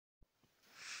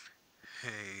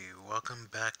welcome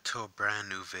back to a brand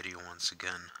new video once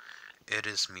again. It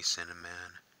is me,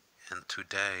 Cinnamon, and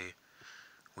today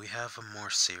we have a more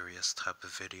serious type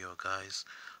of video, guys.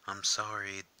 I'm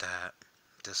sorry that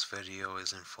this video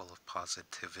isn't full of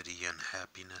positivity and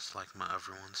happiness like my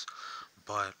other ones,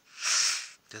 but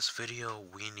this video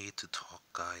we need to talk,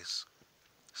 guys.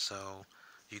 So,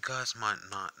 you guys might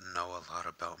not know a lot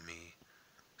about me,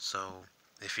 so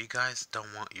if you guys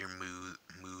don't want your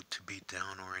mood to be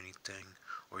down or anything,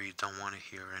 or you don't want to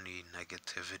hear any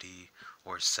negativity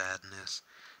or sadness,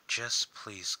 just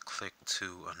please click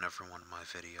to another one of my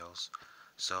videos.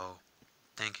 So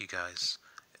thank you guys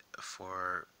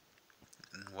for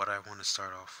what I want to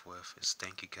start off with is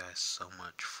thank you guys so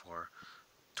much for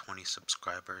 20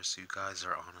 subscribers. You guys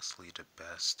are honestly the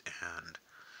best, and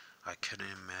I couldn't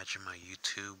imagine my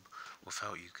YouTube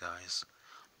without you guys.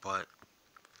 But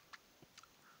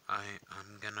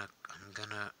I'm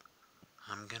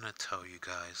gonna tell you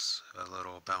guys a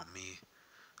little about me.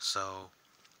 So,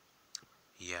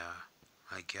 yeah,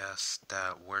 I guess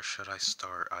that where should I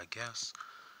start? I guess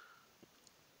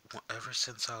ever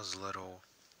since I was little,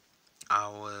 I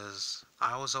was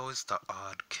always the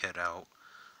odd kid out.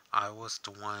 I was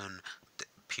the one that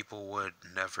people would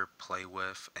never play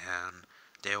with, and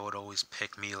they would always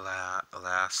pick me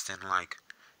last in like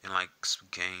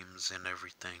games and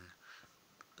everything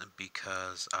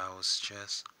because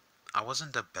I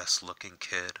wasn't the best looking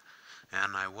kid,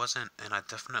 and I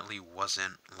definitely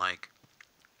wasn't like,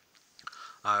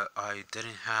 I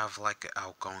didn't have like an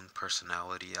outgoing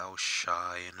personality. I was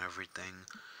shy and everything.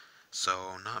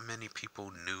 So not many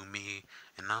people knew me,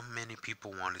 and not many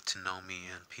people wanted to know me,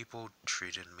 and people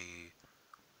treated me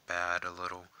bad a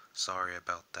little. Sorry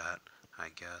about that, I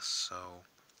guess. So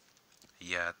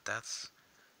yeah, that's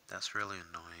really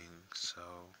annoying. So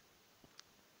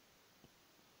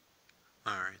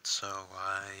alright, so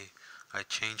I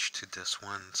changed to this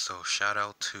one. So shout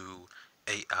out to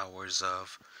 8 hours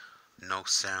of no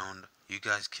sound. You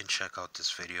guys can check out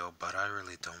this video, but I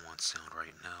really don't want sound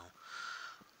right now.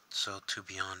 So to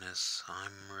be honest,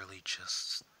 I'm really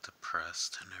just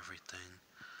depressed and everything.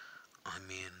 I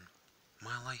mean,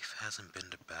 my life hasn't been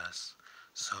the best.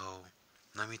 So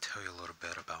let me tell you a little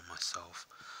bit about myself.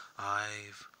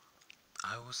 I've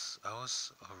I was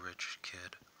a rich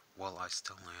kid. Well, I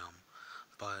still am,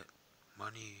 but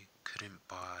money couldn't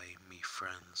buy me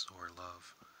friends or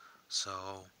love.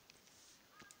 So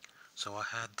So I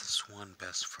had this one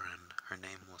best friend, her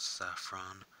name was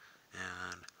Saffron,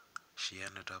 and she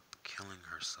ended up killing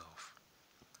herself.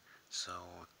 So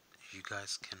you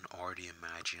guys can already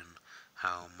imagine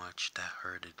how much that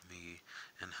hurted me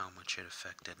and how much it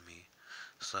affected me.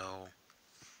 So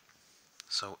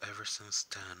so ever since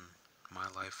then, my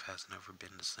life has never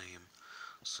been the same.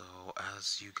 So,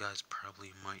 as you guys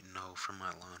probably might know from my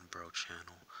Lawn Bro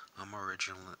channel, I'm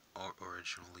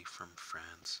originally from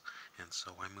France, and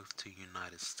so I moved to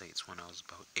United States when I was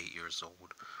about 8 years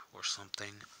old or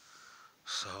something.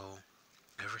 So,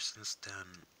 ever since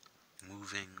then,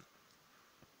 moving,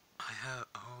 I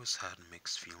always had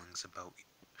mixed feelings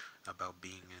about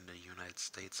being in the United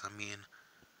States. I mean,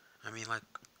 like,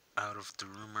 out of the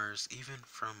rumors, even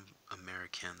from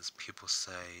Americans, people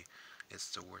say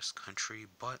it's the worst country,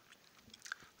 but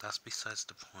that's besides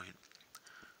the point.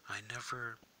 I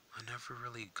never I never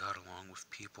really got along with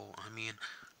people. I mean,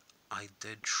 I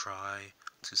did try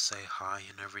to say hi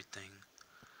and everything,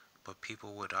 but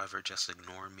people would either just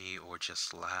ignore me or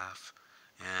just laugh,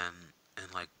 and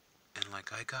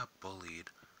like I got bullied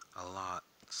a lot,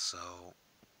 so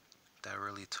that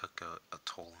really took a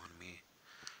toll on me.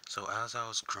 So as I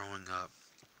was growing up,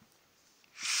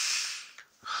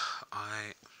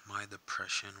 I my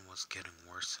depression was getting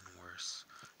worse and worse,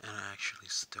 and I actually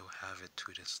still have it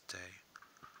to this day.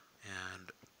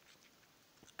 And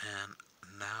and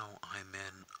now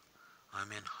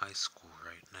I'm in high school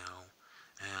right now,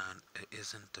 and it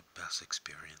isn't the best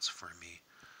experience for me.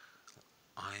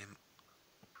 I'm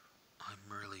I'm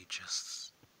really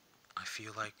just I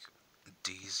feel like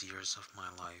these years of my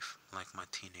life, like my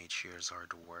teenage years, are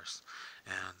the worst.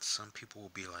 And some people will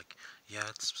be like, yeah,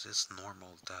 it's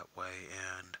normal that way,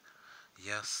 and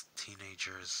yes,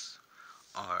 teenagers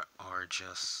are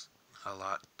just a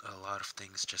lot of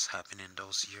things just happen in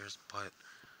those years, but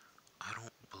I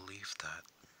don't believe that.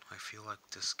 I feel like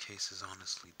this case is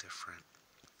honestly different.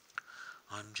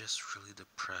 I'm just really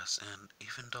depressed, and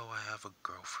even though I have a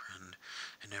girlfriend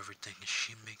and everything,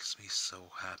 she makes me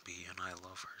so happy, and I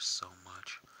love her so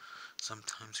much.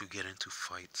 Sometimes we get into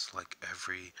fights like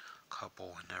every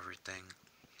couple and everything,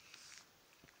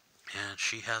 and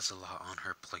she has a lot on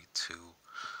her plate too,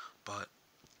 but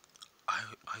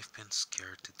I've been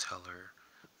scared to tell her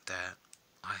that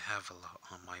I have a lot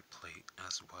on my plate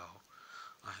as well.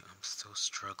 I am still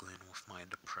struggling with my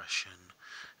depression,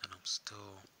 and I'm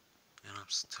still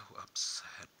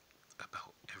upset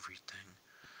about everything.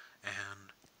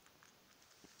 And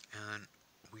and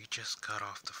we just got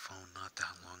off the phone not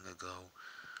that long ago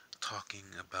talking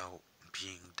about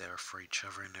being there for each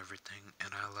other and everything,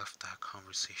 and I left that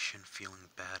conversation feeling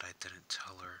bad I didn't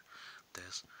tell her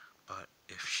this, but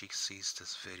if she sees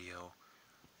this video,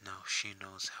 now she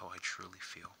knows how I truly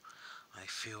feel. I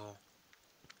feel,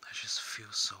 I just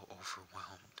feel so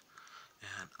overwhelmed,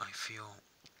 and I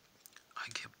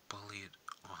get bullied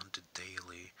on the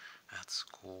daily at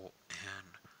school,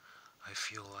 and I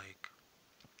feel like,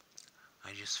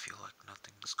 I just feel like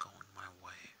nothing's going my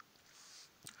way.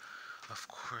 Of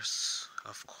course,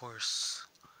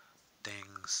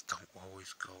 things don't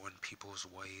always go in people's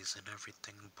ways and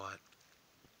everything, but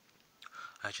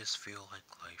I just feel like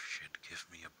life should give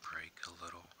me a break a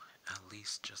little, at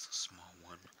least just a small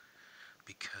one,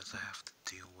 because I have to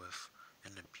deal with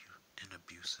an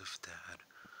abusive dad,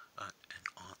 an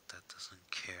aunt that doesn't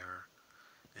care,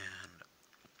 and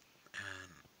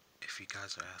and if you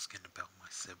guys are asking about my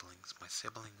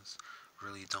siblings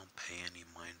really don't pay any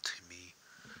mind to me,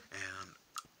 and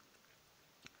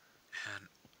and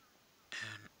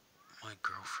and my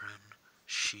girlfriend,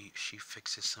 she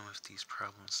fixes some of these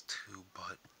problems too,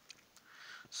 but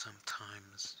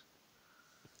sometimes,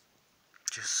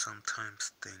 just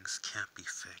sometimes things can't be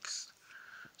fixed.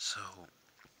 So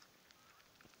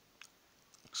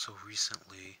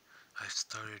recently I've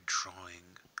started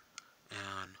drawing,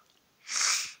 and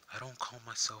I don't call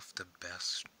myself the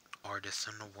best artist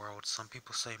in the world. Some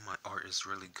people say my art is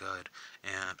really good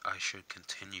and I should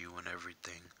continue and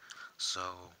everything. So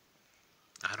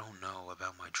I don't know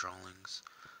about my drawings,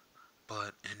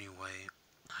 but anyway,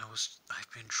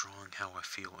 I've been drawing how I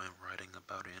feel and writing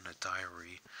about it in a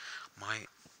diary. My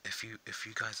if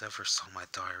you guys ever saw my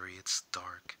diary, it's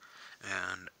dark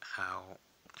and how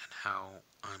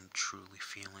I'm truly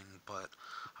feeling, but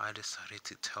I decided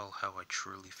to tell how I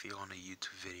truly feel on a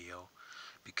YouTube video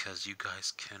because you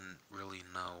guys can really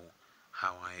know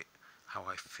how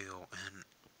I feel,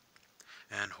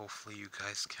 and hopefully you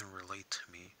guys can relate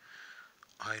to me.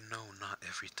 I know not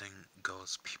everything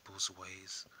goes people's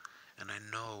ways, and I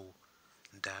know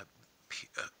that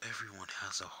everyone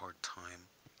has a hard time.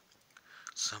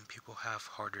 Some people have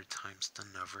harder times than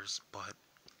others, but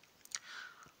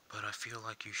I feel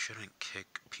like you shouldn't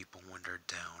kick people when they're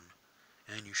down,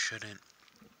 and you shouldn't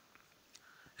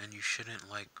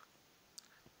like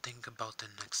think about the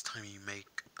next time you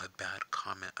make a bad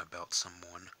comment about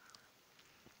someone.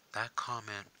 That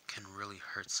comment can really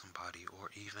hurt somebody or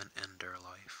even end their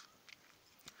life.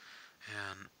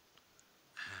 And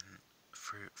and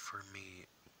for me,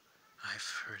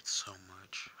 I've heard so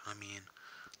much. I mean,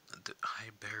 I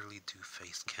barely do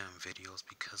face cam videos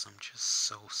because I'm just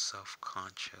so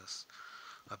self-conscious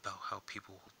about how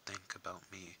people think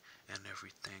about me and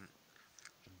everything.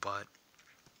 But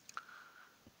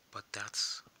but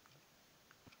that's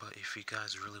but if you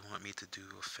guys really want me to do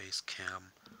a face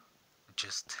cam,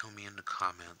 just tell me in the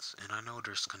comments. And I know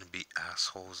there's gonna be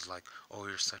assholes like, oh,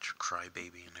 you're such a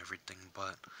crybaby and everything,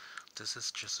 but this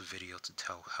is just a video to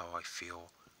tell how I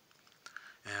feel.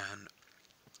 And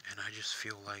I just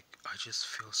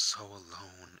feel so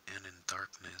alone and in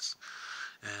darkness.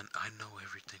 And I know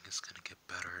everything is gonna get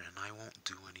better, and I won't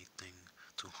do anything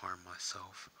to harm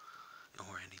myself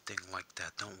or anything like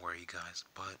that. Don't worry, guys.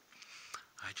 But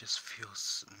I just feel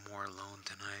more alone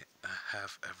than I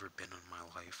have ever been in my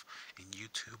life. And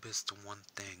YouTube is the one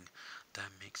thing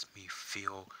that makes me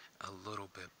feel a little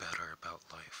bit better about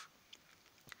life.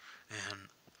 And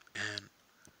and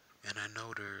and I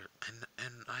know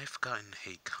and I've gotten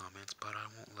hate comments, but I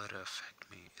won't let it affect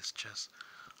me. It's just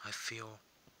I feel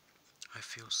I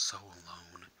feel so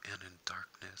alone and in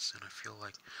darkness, and I feel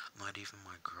like not even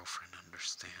my girlfriend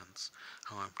understands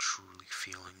how I'm truly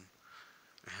feeling.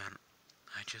 And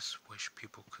I just wish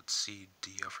people could see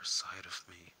the other side of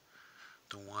me.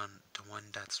 The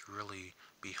one that's really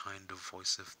behind the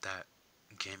voice of that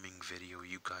gaming video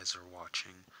you guys are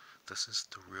watching. This is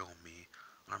the real me.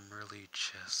 I'm really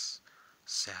just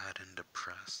sad and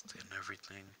depressed and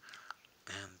everything,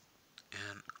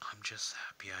 and I'm just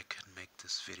happy I could make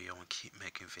this video and keep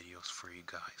making videos for you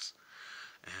guys.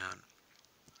 And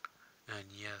and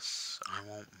yes, I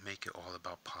won't make it all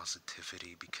about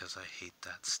positivity because I hate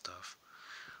that stuff.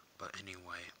 But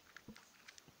anyway,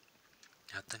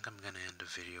 I think I'm gonna end the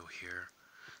video here.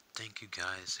 Thank you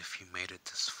guys if you made it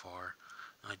this far.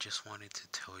 I just wanted to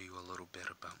tell you a little bit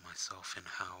about myself and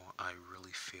how I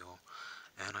really feel.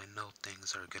 And I know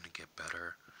things are gonna get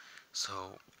better.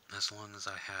 So as long as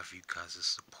I have you guys'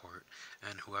 support,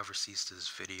 and whoever sees this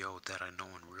video that I know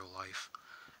in real life,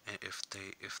 and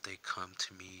if they come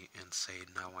to me and say,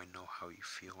 now I know how you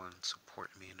feel, and support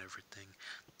me and everything,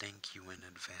 thank you in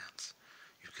advance.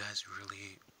 You guys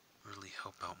really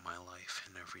help out my life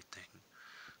and everything.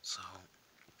 So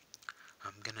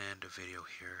I'm gonna end the video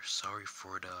here. Sorry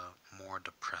for the more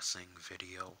depressing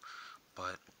video,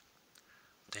 but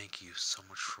thank you so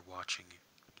much for watching.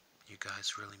 You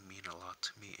guys really mean a lot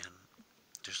to me, and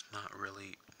there's not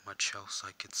really much else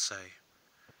I could say.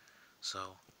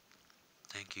 So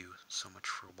thank you so much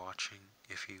for watching.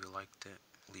 If you liked it,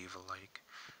 leave a like,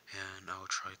 and I'll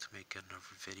try to make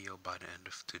another video by the end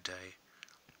of today,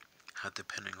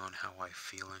 depending on how I'm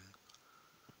feeling.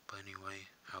 But anyway,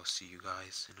 I'll see you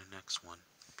guys in the next one.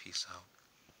 Peace out.